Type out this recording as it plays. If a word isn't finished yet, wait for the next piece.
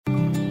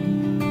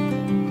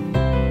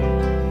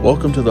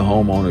Welcome to the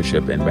Home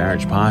Ownership and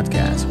Marriage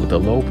Podcast with the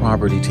Low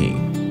Property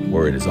Team,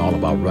 where it is all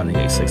about running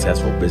a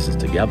successful business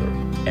together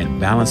and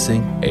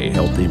balancing a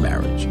healthy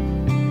marriage.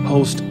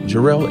 Host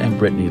Jarrell and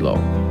Brittany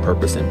Lowe.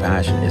 Purpose and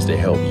passion is to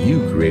help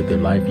you create the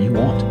life you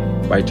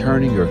want by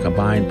turning your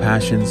combined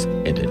passions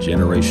into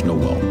generational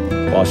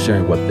wealth while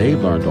sharing what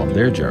they've learned on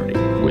their journey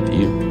with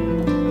you.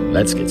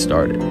 Let's get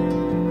started.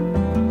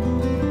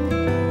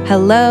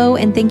 Hello,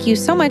 and thank you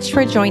so much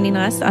for joining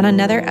us on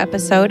another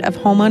episode of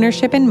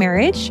Homeownership and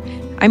Marriage.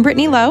 I'm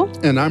Brittany Lowe.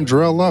 And I'm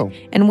Jarrell Lowe.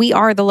 And we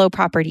are the Low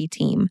Property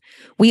Team.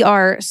 We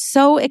are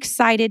so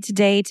excited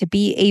today to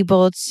be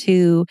able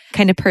to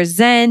kind of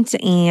present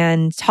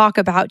and talk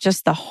about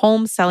just the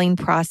home selling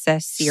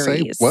process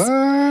series. Say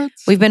what?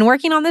 We've been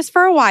working on this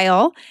for a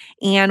while,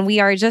 and we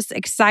are just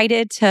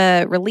excited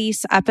to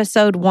release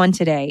episode 1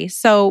 today.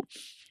 So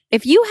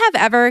if you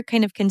have ever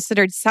kind of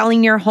considered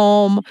selling your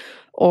home,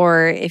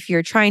 or if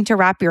you're trying to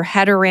wrap your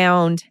head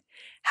around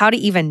how to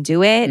even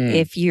do it,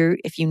 if you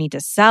need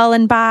to sell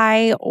and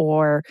buy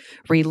or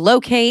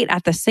relocate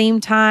at the same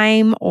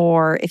time,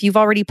 or if you've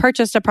already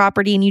purchased a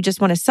property and you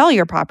just want to sell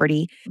your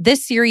property,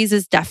 this series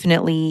is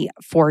definitely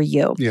for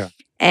you. Yeah.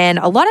 And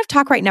a lot of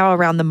talk right now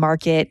around the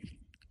market,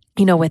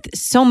 you know, with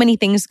so many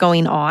things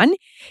going on,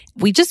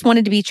 we just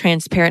wanted to be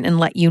transparent and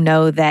let you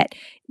know that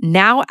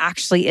now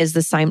actually is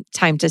the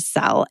time to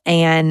sell.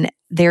 And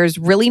there's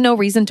really no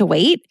reason to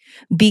wait,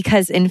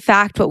 because in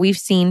fact, what we've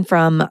seen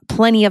from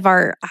plenty of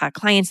our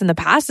clients in the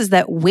past is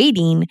that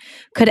waiting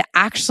could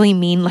actually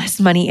mean less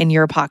money in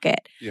your pocket,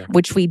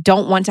 which we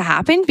don't want to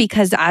happen,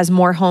 because as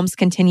more homes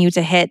continue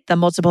to hit the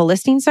multiple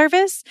listing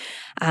service,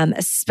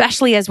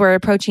 especially as we're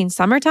approaching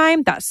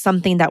summertime, that's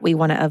something that we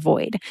want to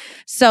avoid.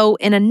 So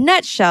in a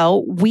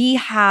nutshell, we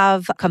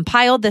have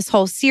compiled this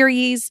whole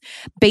series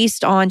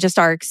based on just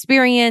our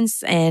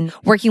experience and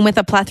working with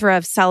a plethora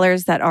of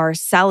sellers that are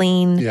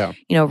selling,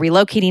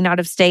 relocating out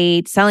of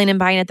state, selling and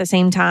buying at the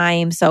same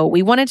time. So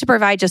we wanted to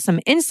provide just some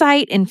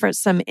insight and for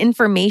some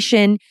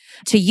information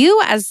to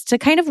you as to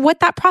kind of what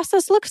that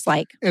process looks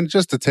like. And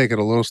just to take it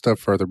a little step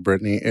further,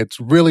 Brittany, it's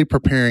really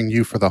preparing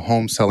you for the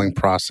home selling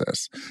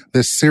process.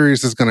 This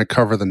series is going to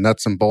cover the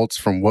nuts and bolts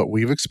from what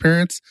we've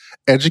experienced,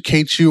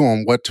 educate you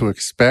on what to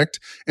expect,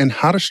 and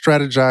how to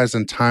strategize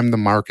and time the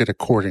market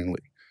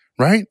accordingly,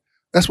 right?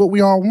 That's what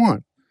we all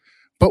want.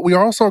 But we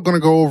are also going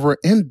to go over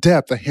in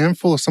depth a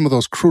handful of some of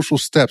those crucial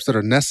steps that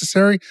are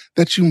necessary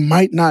that you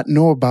might not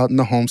know about in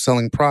the home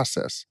selling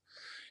process.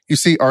 You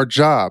see, our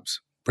jobs,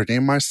 Brittany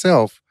and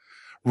myself,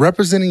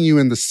 representing you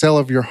in the sale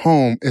of your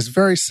home is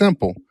very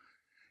simple.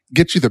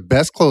 Get you the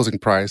best closing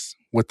price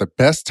with the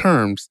best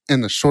terms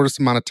in the shortest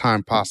amount of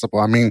time possible.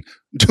 I mean,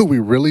 do we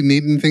really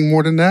need anything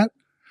more than that?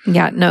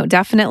 Yeah, no,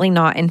 definitely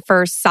not. And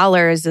for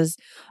sellers, is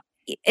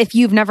if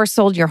you've never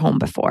sold your home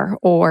before,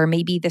 or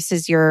maybe this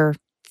is your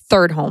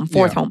third home,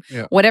 fourth home,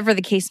 whatever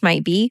the case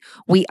might be,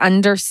 we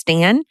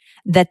understand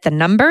that the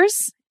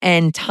numbers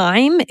and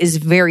time is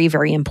very,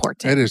 very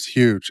important. It is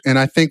huge. And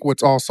I think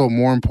what's also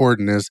more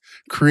important is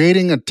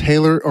creating a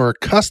tailored or a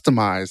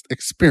customized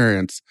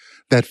experience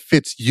that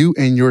fits you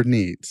and your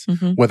needs.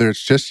 Whether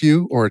it's just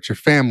you or it's your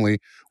family,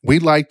 we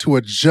like to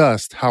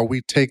adjust how we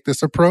take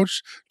this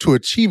approach to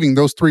achieving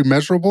those 3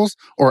 measurables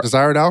or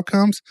desired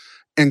outcomes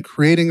and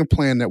creating a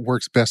plan that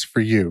works best for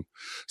you.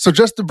 So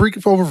just a brief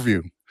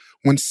overview.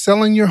 When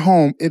selling your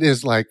home, it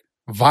is like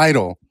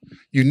vital.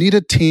 You need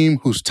a team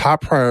whose top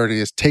priority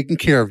is taking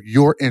care of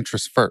your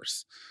interests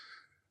first.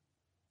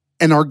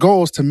 And our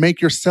goal is to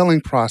make your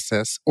selling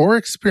process or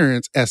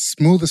experience as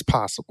smooth as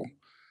possible.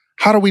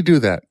 How do we do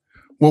that?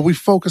 Well, we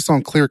focus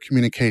on clear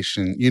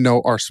communication. You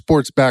know, our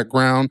sports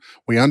background,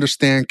 we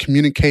understand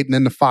communicating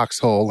in the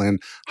foxhole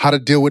and how to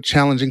deal with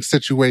challenging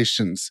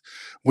situations.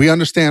 We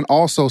understand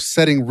also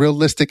setting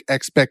realistic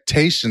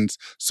expectations.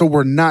 So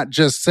we're not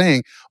just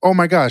saying, oh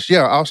my gosh,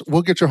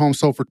 we'll get your home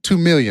sold for $2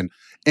 million.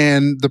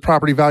 And the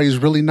property value is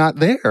really not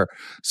there.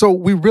 So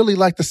we really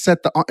like to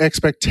set the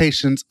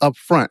expectations up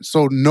front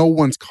so no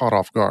one's caught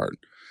off guard.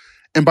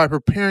 And by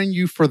preparing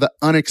you for the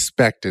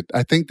unexpected,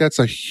 I think that's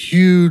a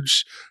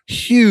huge,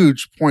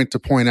 huge point to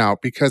point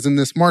out, because in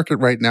this market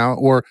right now,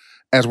 or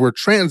as we're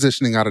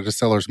transitioning out of the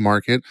seller's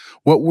market,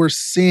 what we're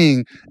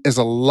seeing is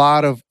a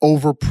lot of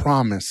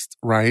overpromised,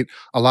 right?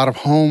 A lot of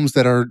homes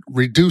that are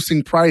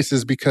reducing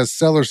prices because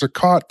sellers are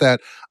caught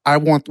that I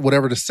want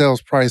whatever the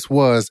sales price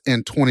was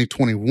in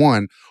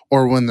 2021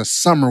 or when the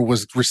summer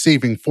was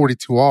receiving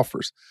 42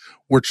 offers.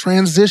 We're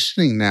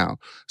transitioning now.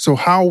 So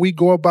how we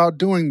go about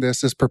doing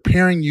this is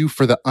preparing you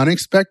for the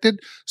unexpected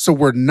so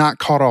we're not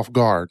caught off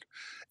guard.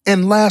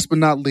 And last but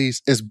not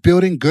least is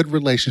building good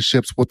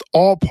relationships with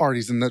all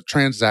parties in the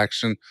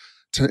transaction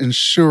to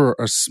ensure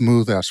a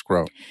smooth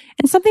escrow.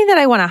 And something that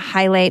I want to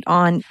highlight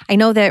on, I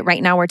know that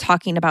right now we're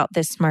talking about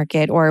this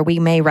market, or we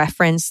may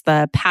reference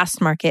the past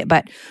market,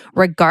 but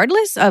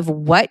regardless of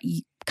what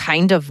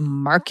kind of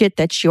market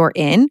that you're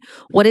in,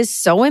 what is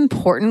so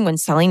important when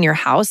selling your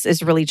house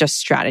is really just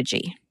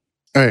strategy.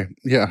 Hey,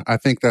 yeah, I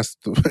think that's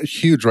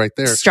huge right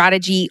there.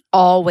 Strategy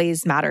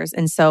always matters.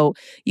 And so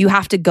you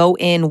have to go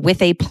in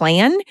with a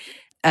plan,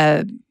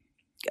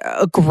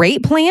 a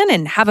great plan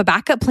and have a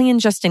backup plan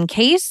just in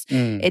case.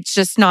 It's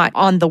just not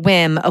on the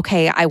whim,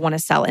 okay, I want to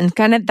sell. And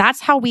kind of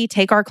that's how we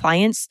take our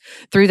clients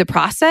through the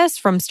process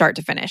from start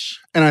to finish.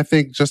 And I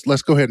think just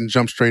let's go ahead and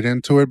jump straight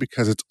into it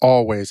because it's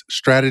always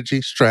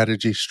strategy,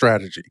 strategy,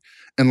 strategy.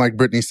 And like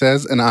Brittany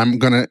says, and I'm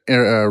going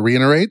to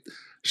reiterate,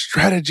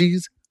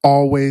 strategies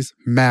always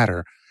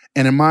matter.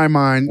 And in my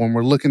mind, when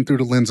we're looking through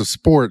the lens of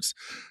sports,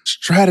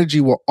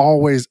 strategy will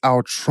always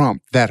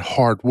out-trump that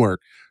hard work.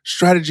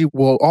 Strategy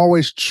will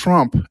always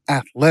trump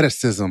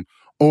athleticism.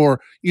 Or,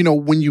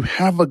 when you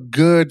have a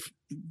good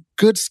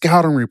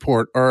scouting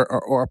report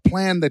or a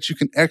plan that you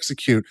can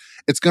execute,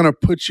 it's going to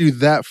put you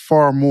that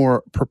far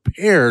more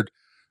prepared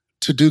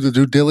to do the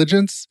due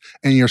diligence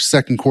in your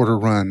second quarter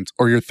runs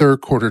or your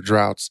third quarter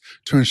droughts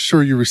to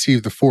ensure you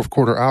receive the fourth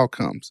quarter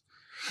outcomes.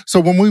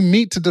 So when we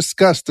meet to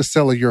discuss the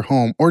sale of your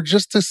home or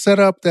just to set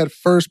up that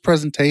first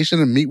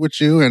presentation and meet with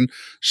you and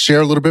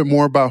share a little bit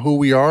more about who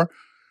we are,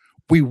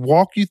 we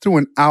walk you through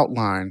an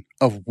outline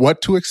of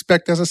what to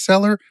expect as a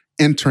seller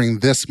entering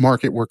this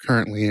market we're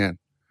currently in.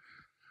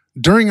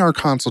 During our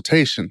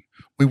consultation,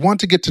 we want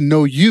to get to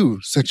know you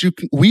so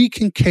that we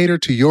can cater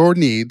to your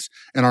needs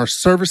and our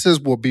services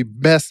will be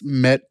best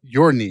met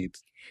your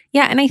needs.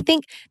 Yeah, and I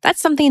think that's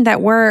something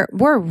that we're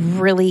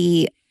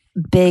really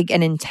big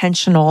and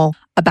intentional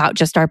about,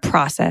 just our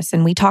process.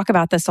 And we talk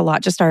about this a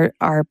lot, just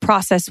our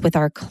process with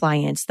our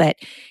clients, that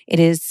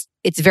it's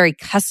very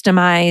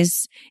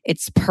customized,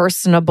 it's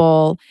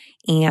personable.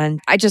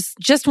 And I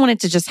just wanted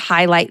to just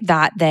highlight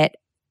that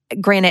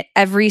granted,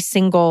 every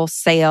single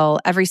sale,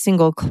 every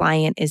single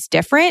client is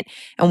different,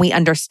 and we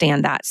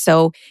understand that.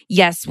 So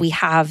yes, we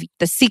have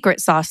the secret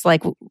sauce,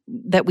 like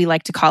that we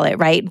like to call it,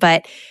 right?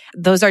 But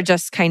those are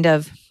just kind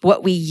of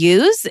what we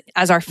use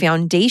as our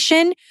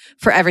foundation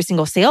for every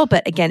single sale.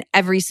 But again,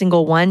 every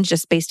single one,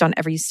 just based on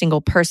every single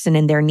person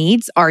and their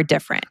needs, are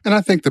different. And I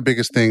think the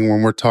biggest thing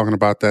when we're talking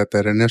about that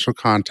initial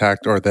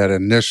contact or that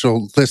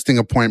initial listing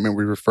appointment,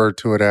 we refer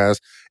to it as,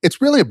 it's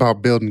really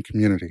about building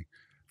community,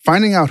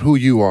 finding out who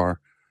you are,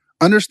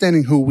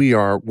 understanding who we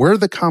are, where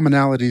the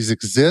commonalities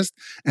exist,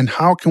 and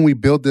how can we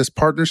build this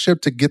partnership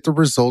to get the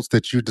results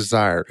that you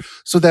desire.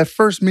 So that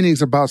first meeting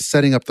is about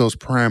setting up those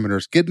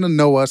parameters, getting to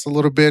know us a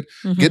little bit,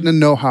 getting to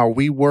know how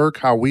we work,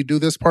 how we do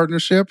this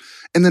partnership,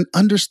 and then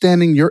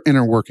understanding your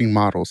inner working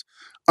models,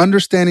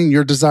 understanding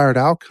your desired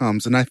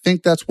outcomes. And I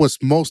think that's what's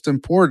most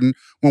important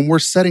when we're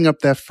setting up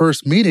that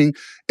first meeting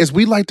is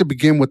we like to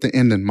begin with the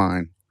end in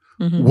mind.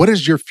 What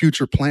is your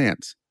future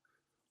plans?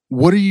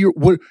 What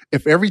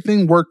if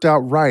everything worked out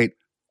right,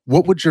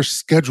 what would your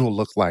schedule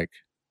look like?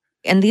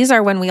 And these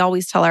are when we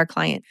always tell our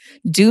client,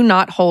 do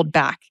not hold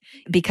back,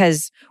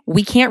 because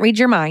we can't read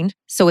your mind.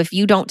 So if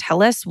you don't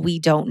tell us, we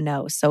don't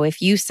know. So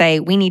if you say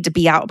we need to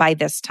be out by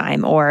this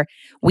time, or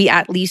we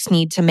at least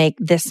need to make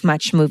this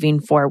much moving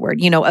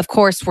forward, of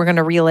course, we're going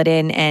to reel it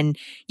in. And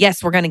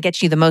yes, we're going to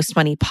get you the most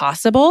money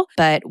possible,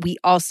 but we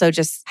also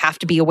just have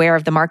to be aware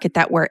of the market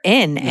that we're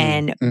in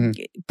and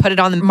put it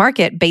on the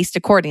market based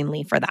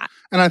accordingly for that.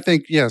 And I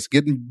think, yes,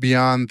 getting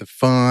beyond the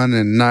fun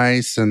and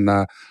nice and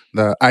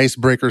the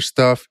icebreaker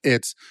stuff,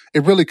 it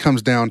really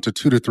comes down to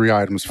 2 to 3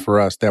 items for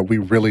us that we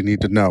really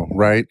need to know,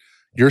 right?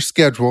 Your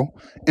schedule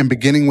and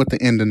beginning with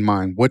the end in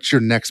mind. What's your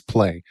next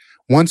play?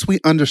 Once we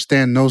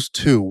understand those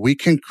two, we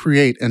can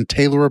create and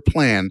tailor a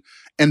plan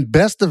and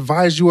best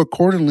advise you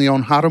accordingly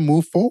on how to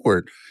move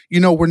forward.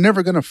 We're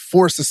never going to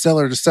force a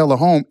seller to sell a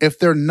home if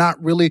they're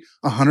not really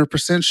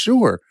 100%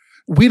 sure.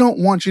 We don't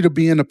want you to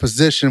be in a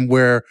position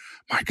where,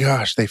 my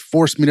gosh, they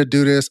forced me to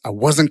do this. I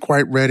wasn't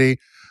quite ready.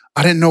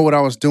 I didn't know what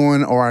I was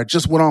doing, or I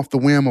just went off the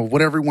whim of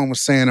what everyone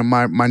was saying in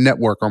my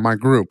network or my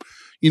group.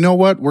 You know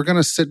what? We're going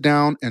to sit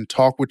down and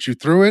talk with you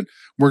through it.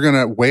 We're going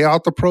to weigh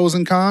out the pros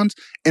and cons.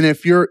 And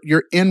if your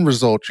end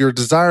result, your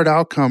desired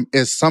outcome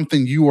is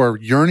something you are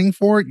yearning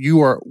for, you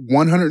are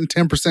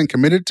 110%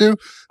 committed to,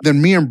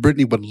 then me and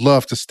Brittany would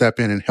love to step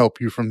in and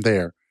help you from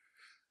there.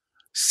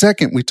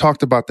 Second, we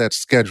talked about that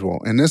schedule.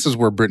 And this is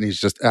where Brittany's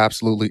just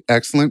absolutely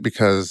excellent,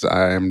 because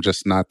I am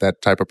just not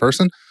that type of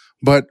person.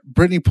 But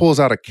Brittany pulls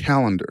out a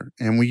calendar,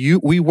 and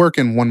we work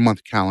in 1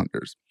 month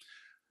calendars.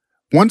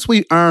 Once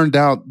we ironed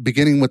out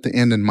beginning with the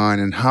end in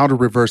mind and how to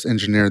reverse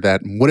engineer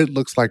that and what it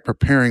looks like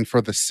preparing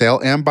for the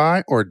sale and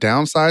buy or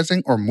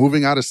downsizing or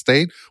moving out of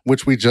state,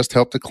 which we just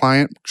helped a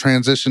client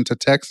transition to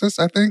Texas,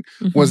 I think.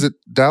 Was it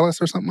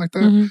Dallas or something like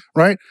that?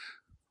 Right?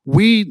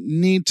 We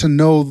need to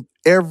know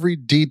every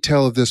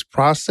detail of this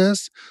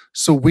process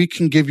so we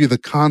can give you the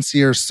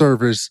concierge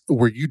service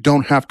where you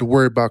don't have to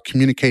worry about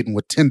communicating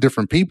with 10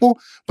 different people,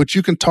 but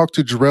you can talk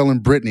to Jarrell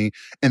and Brittany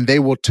and they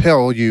will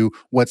tell you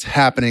what's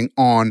happening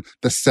on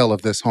the sale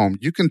of this home.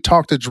 You can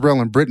talk to Jarrell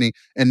and Brittany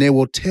and they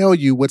will tell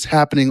you what's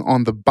happening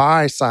on the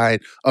buy side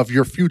of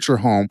your future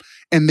home.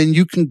 And then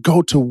you can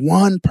go to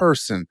one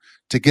person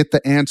to get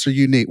the answer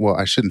you need. Well,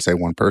 I shouldn't say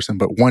one person,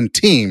 but one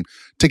team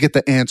to get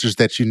the answers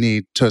that you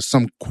need to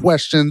some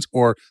questions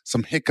or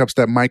some hiccups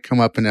that might come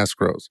up in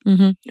escrows.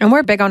 Mm-hmm. And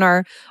we're big on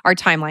our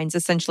timelines,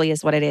 essentially,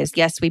 is what it is.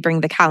 Yes, we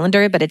bring the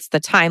calendar, but it's the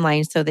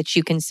timeline so that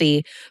you can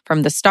see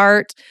from the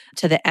start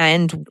to the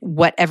end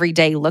what every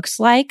day looks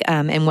like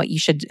and what you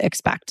should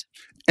expect.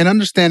 And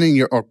understanding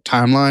your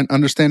timeline,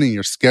 understanding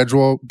your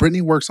schedule.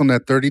 Brittany works on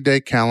that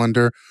 30-day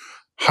calendar,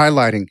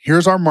 highlighting,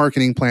 here's our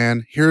marketing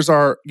plan. Here's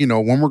our,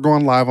 when we're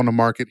going live on the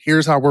market,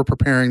 here's how we're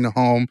preparing the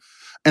home.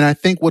 And I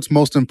think what's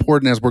most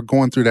important as we're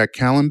going through that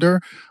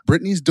calendar,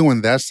 Brittany's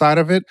doing that side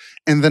of it.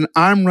 And then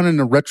I'm running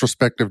the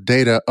retrospective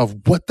data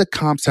of what the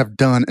comps have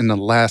done in the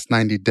last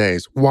 90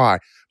 days. Why?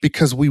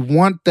 Because we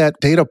want that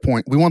data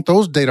point. We want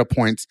those data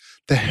points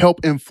to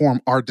help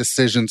inform our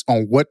decisions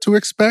on what to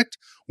expect,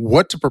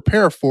 what to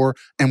prepare for,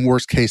 and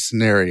worst case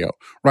scenario,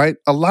 right?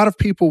 A lot of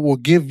people will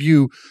give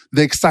you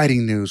the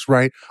exciting news,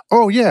 right?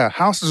 Oh yeah,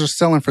 houses are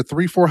selling for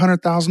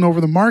 $300,000-$400,000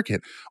 over the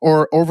market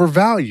or over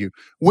value,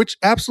 which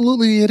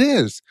absolutely it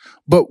is.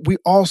 But we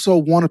also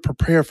want to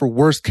prepare for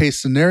worst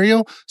case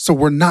scenario so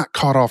we're not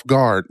caught off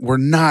guard. We're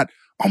not,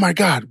 oh my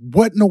God,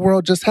 what in the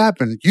world just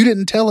happened? You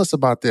didn't tell us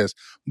about this.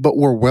 But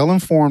we're well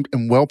informed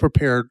and well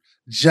prepared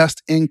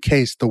just in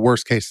case the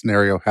worst case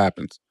scenario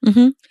happens.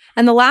 Mm-hmm.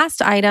 And the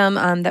last item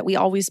that we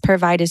always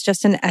provide is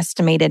just an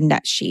estimated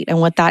net sheet. And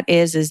what that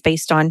is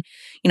based on,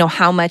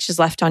 how much is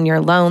left on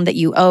your loan that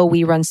you owe.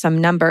 We run some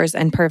numbers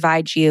and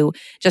provide you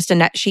just a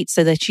net sheet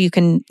so that you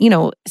can,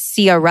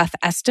 see a rough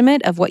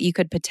estimate of what you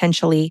could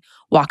potentially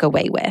walk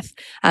away with.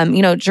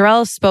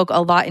 Jarrell spoke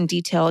a lot in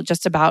detail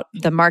just about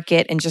the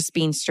market and just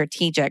being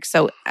strategic.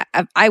 So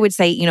I would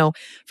say,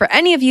 for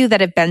any of you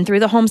that have been through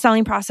the home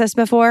selling process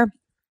before,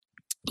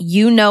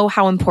 you know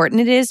how important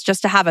it is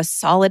just to have a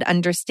solid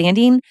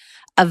understanding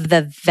of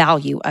the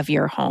value of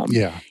your home.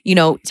 Yeah.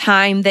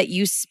 Time that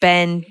you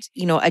spend,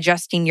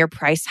 adjusting your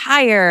price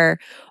higher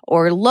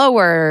or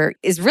lower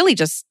is really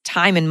just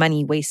time and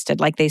money wasted.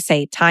 Like they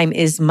say, time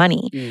is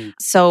money.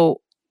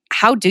 So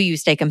how do you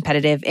stay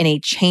competitive in a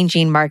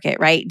changing market,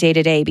 right? Day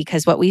to day,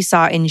 because what we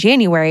saw in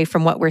January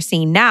from what we're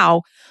seeing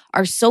now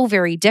are so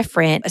very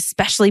different,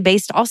 especially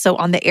based also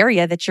on the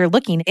area that you're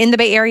looking in the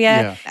Bay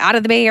Area, out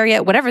of the Bay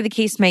Area, whatever the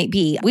case might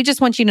be. We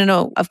just want you to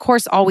know, of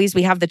course, always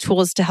we have the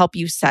tools to help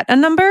you set a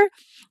number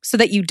so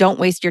that you don't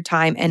waste your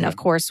time and of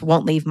course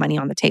won't leave money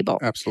on the table.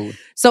 Absolutely.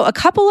 So a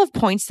couple of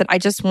points that I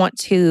just want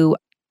to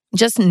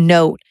just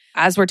note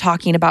as we're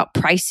talking about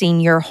pricing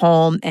your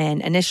home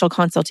and initial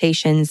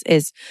consultations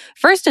is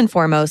first and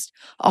foremost,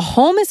 a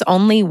home is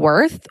only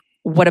worth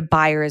what a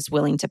buyer is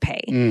willing to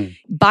pay.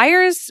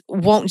 Buyers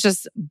won't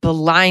just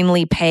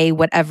blindly pay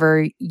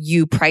whatever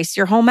you price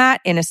your home at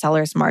in a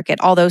seller's market.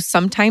 Although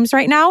sometimes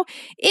right now,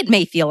 it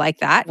may feel like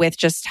that with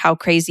just how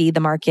crazy the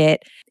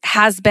market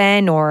has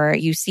been, or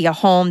you see a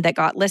home that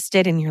got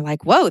listed and you're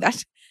like, whoa,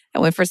 that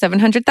went for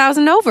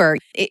 $700,000 over.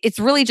 It's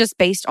really just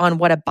based on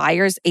what a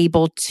buyer's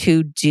able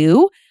to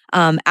do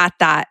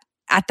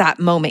at that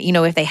moment,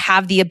 if they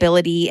have the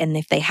ability and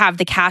if they have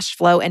the cash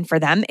flow and for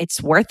them,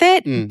 it's worth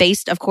it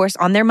based, of course,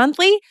 on their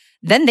monthly,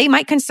 then they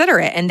might consider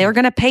it and they're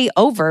going to pay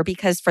over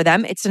because for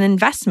them, it's an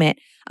investment.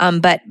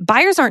 But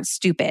buyers aren't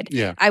stupid.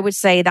 Yeah. I would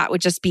say that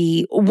would just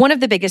be one of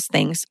the biggest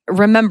things.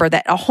 Remember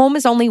that a home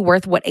is only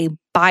worth what a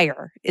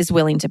buyer is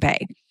willing to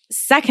pay.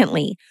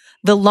 Secondly,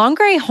 the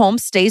longer a home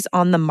stays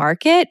on the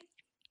market,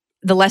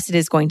 the less it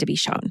is going to be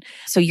shown.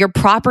 So your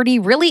property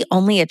really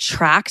only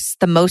attracts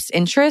the most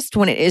interest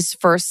when it is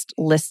first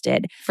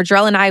listed. For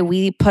Jarrell and I,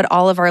 we put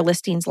all of our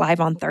listings live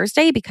on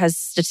Thursday because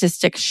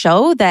statistics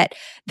show that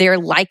they're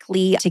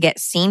likely to get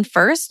seen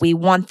first. We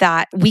want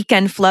that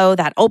weekend flow,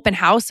 that open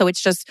house. So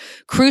it's just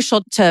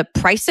crucial to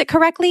price it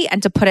correctly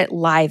and to put it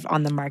live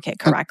on the market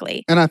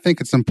correctly. And I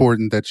think it's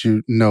important that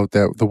you note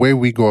that the way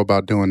we go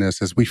about doing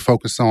this is we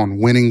focus on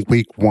winning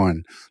week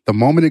one. The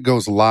moment it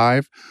goes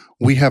live,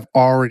 we have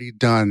already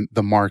done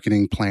the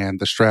marketing plan.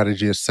 The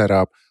strategy is set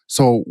up.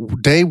 So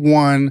day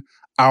one,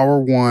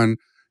 hour one,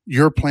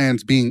 your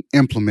plan's being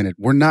implemented.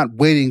 We're not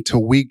waiting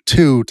till week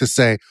two to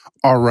say,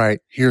 all right,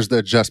 here's the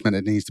adjustment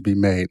that needs to be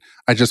made.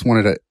 I just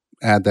wanted to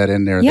add that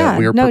in there that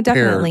we are prepared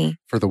definitely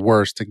for the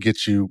worst to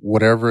get you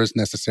whatever is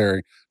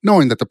necessary,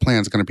 knowing that the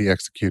plan is going to be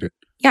executed.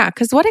 Yeah,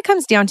 because what it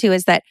comes down to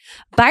is that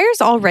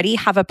buyers already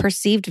have a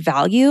perceived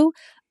value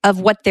of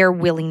what they're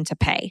willing to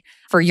pay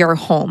for your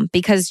home.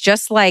 Because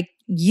just like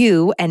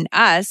you and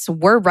us,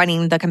 we're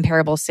running the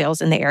comparable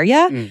sales in the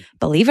area.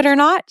 Believe it or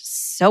not,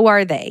 so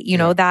are they.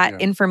 That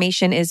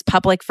information is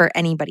public for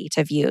anybody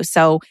to view.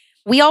 So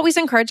we always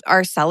encourage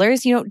our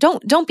sellers,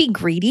 don't be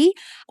greedy.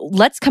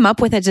 Let's come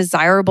up with a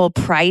desirable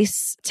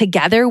price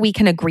together we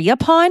can agree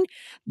upon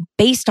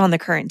based on the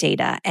current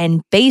data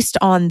and based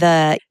on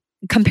the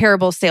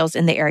comparable sales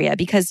in the area.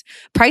 Because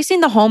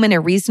pricing the home in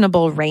a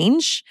reasonable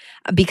range,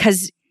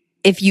 because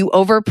if you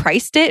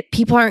overpriced it,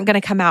 people aren't going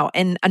to come out.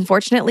 And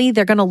unfortunately,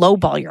 they're going to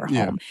lowball your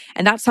home.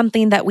 And that's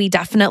something that we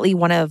definitely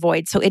want to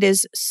avoid. So it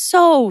is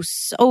so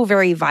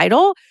very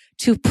vital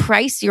to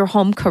price your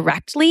home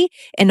correctly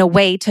in a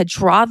way to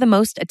draw the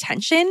most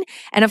attention.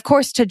 And of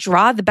course, to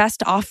draw the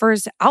best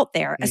offers out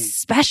there,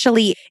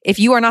 especially if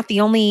you are not the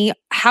only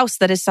house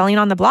that is selling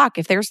on the block.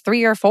 If there's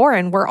 3 or 4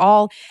 and we're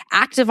all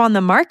active on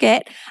the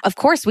market, of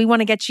course, we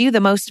want to get you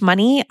the most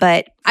money.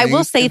 But I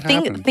will say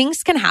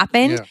things can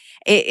happen. Yeah.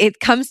 It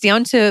comes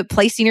down to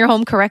placing your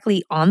home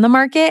correctly on the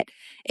market.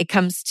 It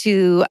comes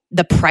to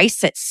the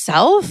price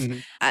itself.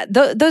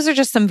 Those are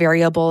just some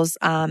variables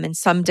and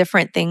some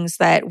different things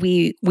that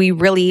we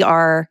really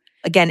are,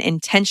 again,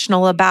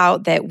 intentional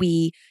about, that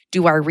we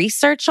do our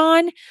research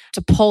on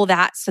to pull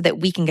that so that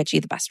we can get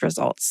you the best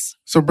results.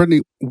 So,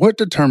 Brittany, what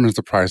determines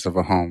the price of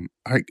a home?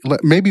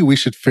 Maybe we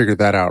should figure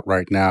that out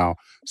right now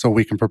so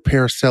we can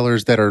prepare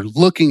sellers that are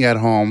looking at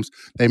homes.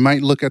 They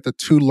might look at the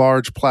 2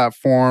 large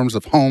platforms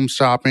of home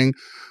shopping,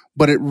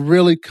 but it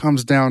really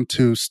comes down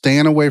to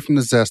staying away from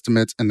the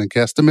Zestimates and the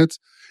guesstimates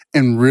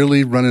and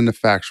really running the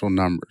factual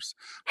numbers.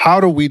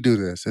 How do we do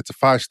this? It's a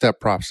 5-step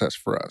process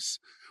for us.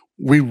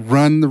 We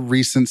run the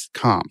recent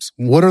comps.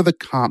 What are the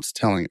comps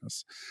telling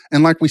us?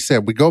 And like we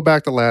said, we go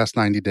back the last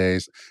 90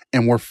 days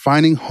and we're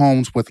finding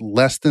homes with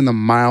less than a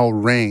mile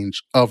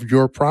range of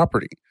your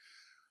property.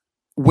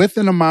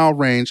 Within a mile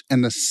range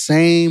and the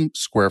same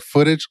square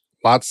footage,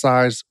 lot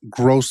size,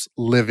 gross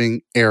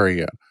living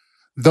area.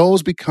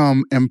 Those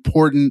become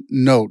important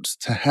notes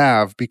to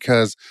have,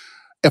 because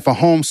if a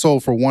home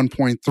sold for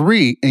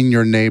 1.3 in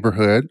your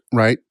neighborhood,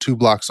 right, 2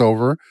 blocks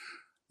over,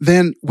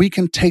 then we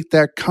can take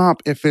that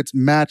comp if it's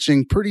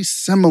matching pretty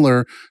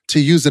similar to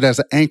use it as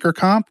an anchor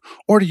comp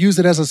or to use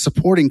it as a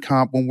supporting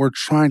comp when we're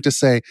trying to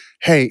say,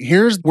 hey,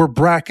 we're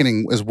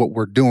bracketing is what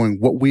we're doing,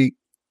 what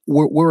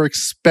we're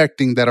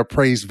expecting that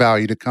appraised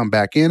value to come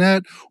back in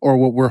at, or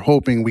what we're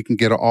hoping we can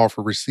get an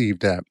offer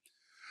received at.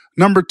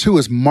 Number 2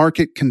 is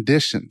market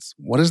conditions.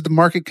 What is the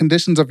market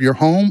conditions of your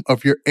home,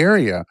 of your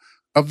area,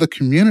 of the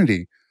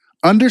community?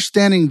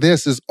 Understanding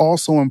this is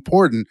also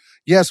important.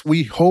 Yes,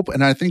 we hope,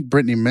 and I think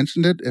Brittany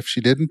mentioned it. If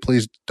she didn't,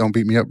 please don't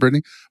beat me up,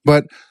 Brittany.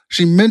 But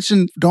she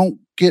mentioned don't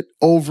get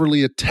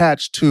overly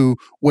attached to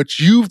what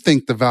you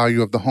think the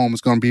value of the home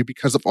is going to be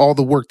because of all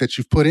the work that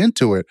you've put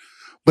into it.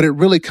 But it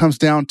really comes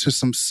down to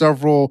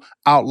several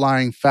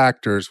outlying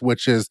factors,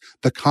 which is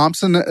the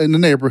comps in the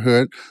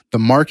neighborhood, the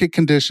market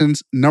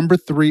conditions. Number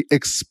 3,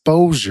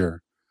 exposure.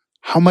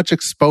 How much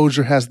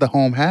exposure has the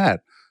home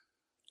had?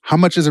 How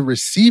much is it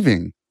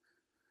receiving?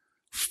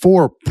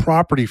 4,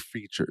 property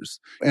features.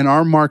 In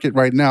our market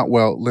right now,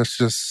 well, let's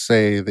just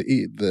say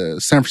the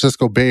San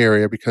Francisco Bay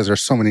Area, because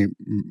there's so many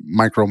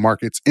micro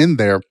markets in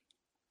there.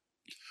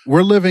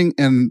 We're living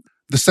in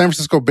the San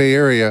Francisco Bay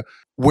Area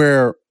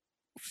where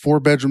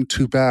 4-bedroom,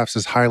 2 baths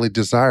is highly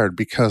desired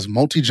because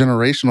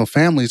multi-generational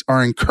families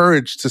are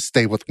encouraged to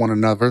stay with one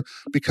another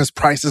because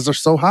prices are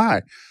so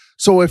high.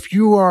 So if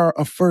you are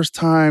a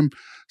first-time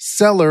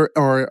seller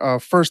or a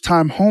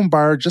first-time home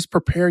buyer, just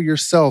prepare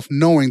yourself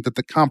knowing that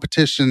the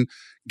competition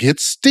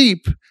gets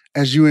steep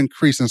as you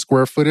increase in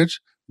square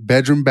footage,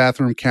 bedroom,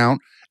 bathroom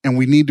count, and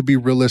we need to be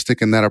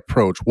realistic in that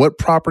approach. What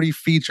property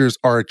features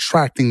are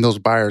attracting those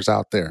buyers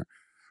out there?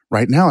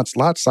 Right now, it's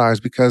lot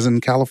size because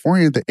in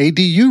California, the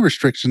ADU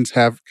restrictions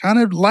have kind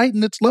of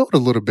lightened its load a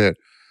little bit.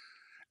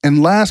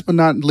 And last but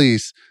not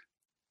least,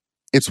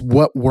 it's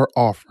what we're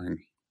offering.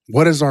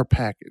 What is our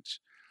package?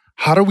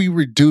 How do we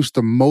reduce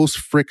the most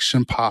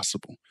friction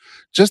possible?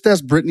 Just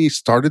as Brittany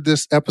started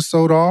this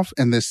episode off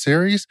in this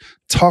series,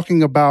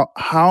 talking about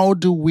how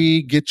do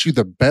we get you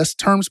the best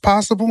terms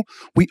possible,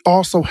 we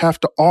also have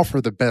to offer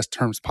the best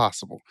terms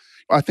possible.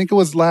 I think it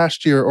was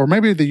last year or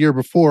maybe the year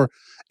before,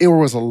 it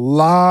was a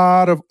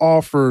lot of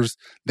offers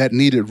that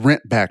needed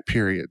rent back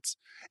periods.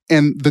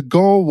 And the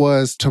goal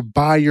was to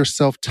buy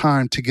yourself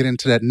time to get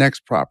into that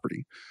next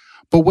property.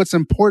 But what's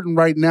important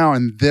right now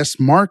in this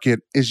market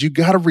is you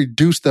got to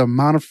reduce the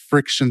amount of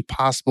friction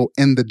possible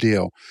in the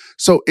deal.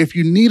 So if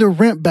you need a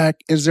rent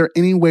back, is there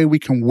any way we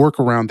can work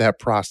around that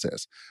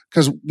process?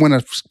 Because when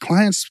a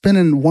client's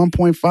spending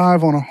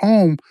 1.5 on a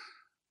home,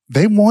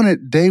 they want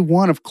it day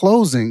one of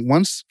closing.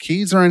 Once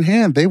keys are in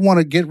hand, they want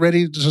to get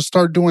ready to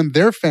start doing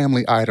their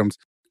family items.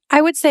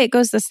 I would say it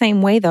goes the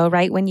same way though,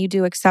 right? When you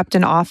do accept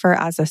an offer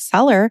as a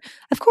seller,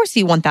 of course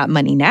you want that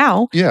money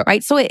now,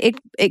 right? So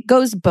it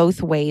goes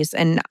both ways.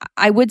 And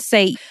I would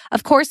say,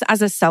 of course,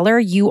 as a seller,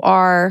 you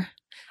are,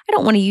 I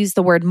don't want to use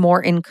the word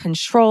more in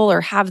control or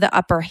have the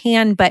upper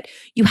hand, but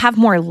you have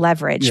more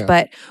leverage. Yeah.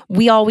 But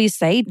we always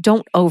say,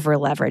 don't over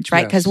leverage,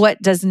 right? Because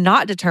what does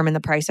not determine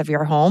the price of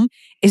your home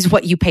is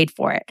what you paid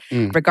for it,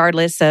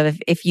 regardless of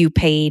if you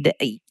paid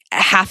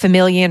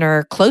 $500,000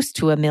 or close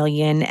to $1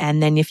 million.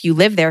 And then if you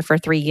live there for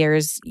 3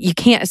 years, you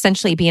can't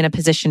essentially be in a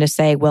position to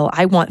say, well,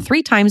 I want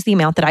 3 times the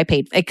amount that I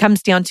paid. It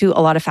comes down to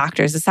a lot of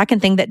factors. The second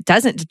thing that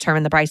doesn't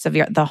determine the price of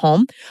the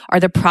home are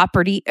the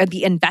property or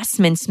the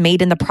investments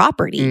made in the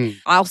property.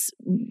 I'll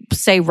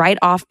say right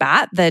off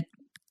bat that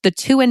the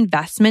 2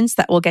 investments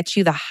that will get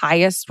you the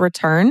highest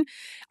return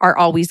are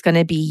always going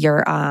to be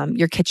your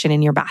kitchen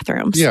and your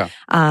bathrooms. Yeah.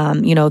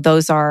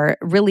 Those are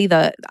really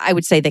I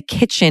would say the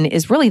kitchen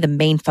is really the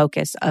main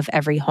focus of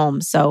every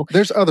home. So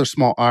there's other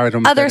small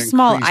items.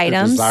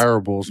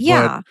 Desirables.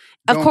 Yeah.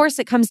 Of course,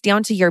 it comes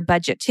down to your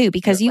budget too,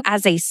 because you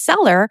as a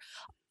seller,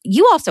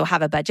 you also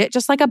have a budget,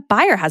 just like a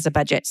buyer has a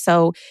budget.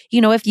 So,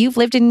 if you've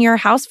lived in your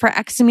house for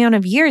X amount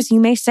of years, you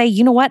may say,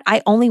 you know what,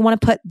 I only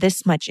want to put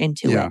this much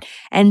into it.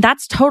 And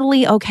that's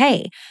totally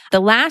okay.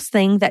 The last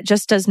thing that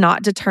just does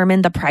not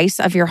determine the price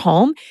of your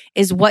home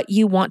is what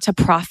you want to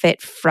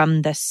profit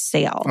from the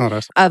sale.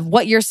 Of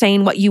what you're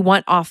saying, what you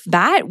want off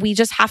bat. We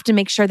just have to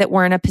make sure that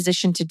we're in a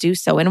position to do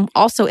so. And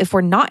also, if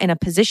we're not in a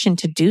position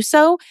to do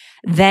so,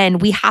 then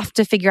we have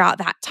to figure out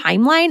that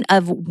timeline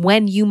of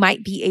when you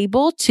might be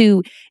able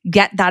to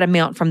get that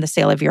amount from the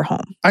sale of your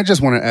home. I just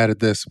want to add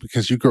this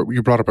because you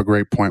brought up a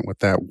great point with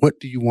that. What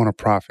do you want to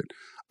profit?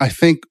 I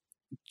think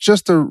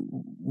just to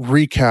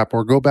recap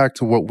or go back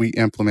to what we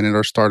implemented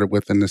or started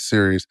with in this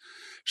series,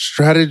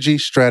 strategy,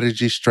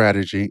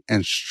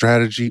 and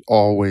strategy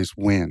always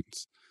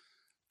wins.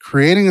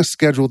 Creating a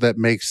schedule that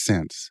makes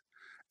sense.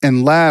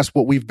 And last,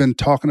 what we've been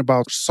talking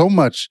about so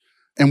much,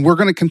 and we're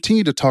going to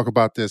continue to talk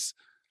about this,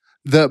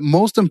 the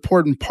most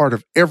important part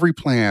of every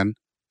plan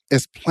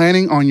is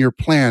planning on your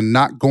plan,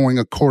 not going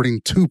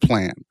according to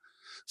plan.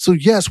 So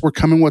yes, we're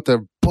coming with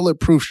a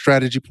bulletproof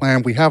strategy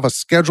plan. We have a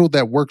schedule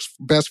that works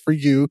best for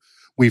you.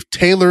 We've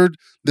tailored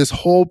this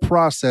whole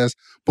process,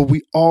 but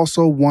we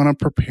also want to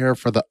prepare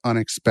for the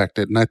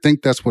unexpected. And I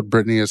think that's what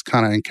Brittany is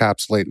kind of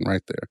encapsulating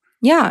right there.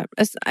 Yeah.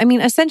 I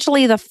mean,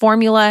 essentially the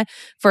formula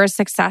for a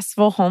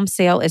successful home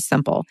sale is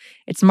simple.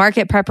 It's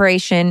market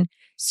preparation,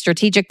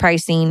 strategic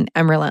pricing,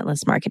 and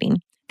relentless marketing.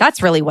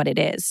 That's really what it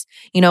is,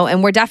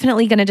 and we're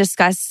definitely going to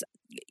discuss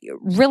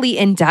really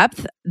in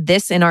depth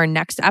this in our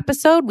next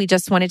episode. We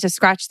just wanted to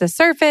scratch the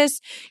surface,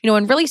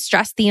 and really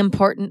stress the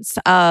importance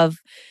of,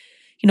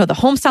 the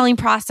home selling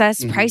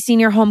process, pricing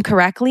your home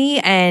correctly,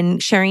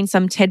 and sharing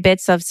some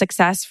tidbits of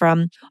success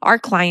from our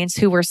clients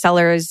who were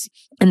sellers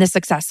and the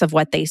success of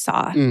what they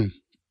saw.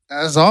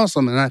 That's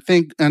awesome. And I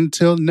think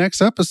until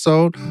next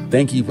episode.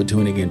 Thank you for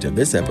tuning into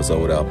this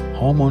episode of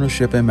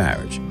Homeownership and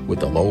Marriage with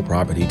the Lowe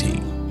Property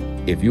Team.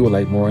 If you would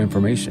like more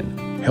information,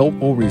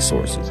 helpful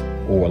resources,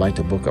 or would like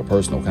to book a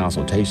personal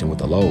consultation with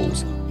the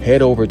Lowes,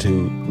 head over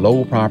to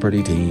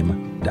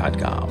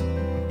LowePropertyTeam.com.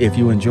 If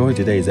you enjoyed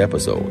today's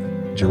episode,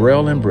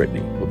 Jarrell and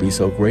Brittany would be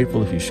so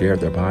grateful if you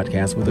shared their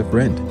podcast with a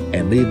friend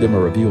and leave them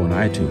a review on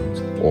iTunes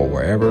or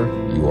wherever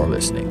you are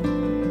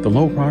listening. The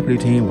Lowe Property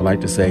Team would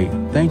like to say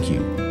thank you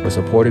for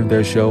supporting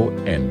their show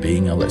and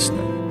being a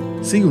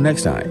listener. See you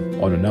next time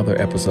on another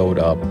episode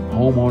of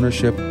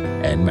Homeownership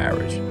and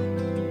Marriage.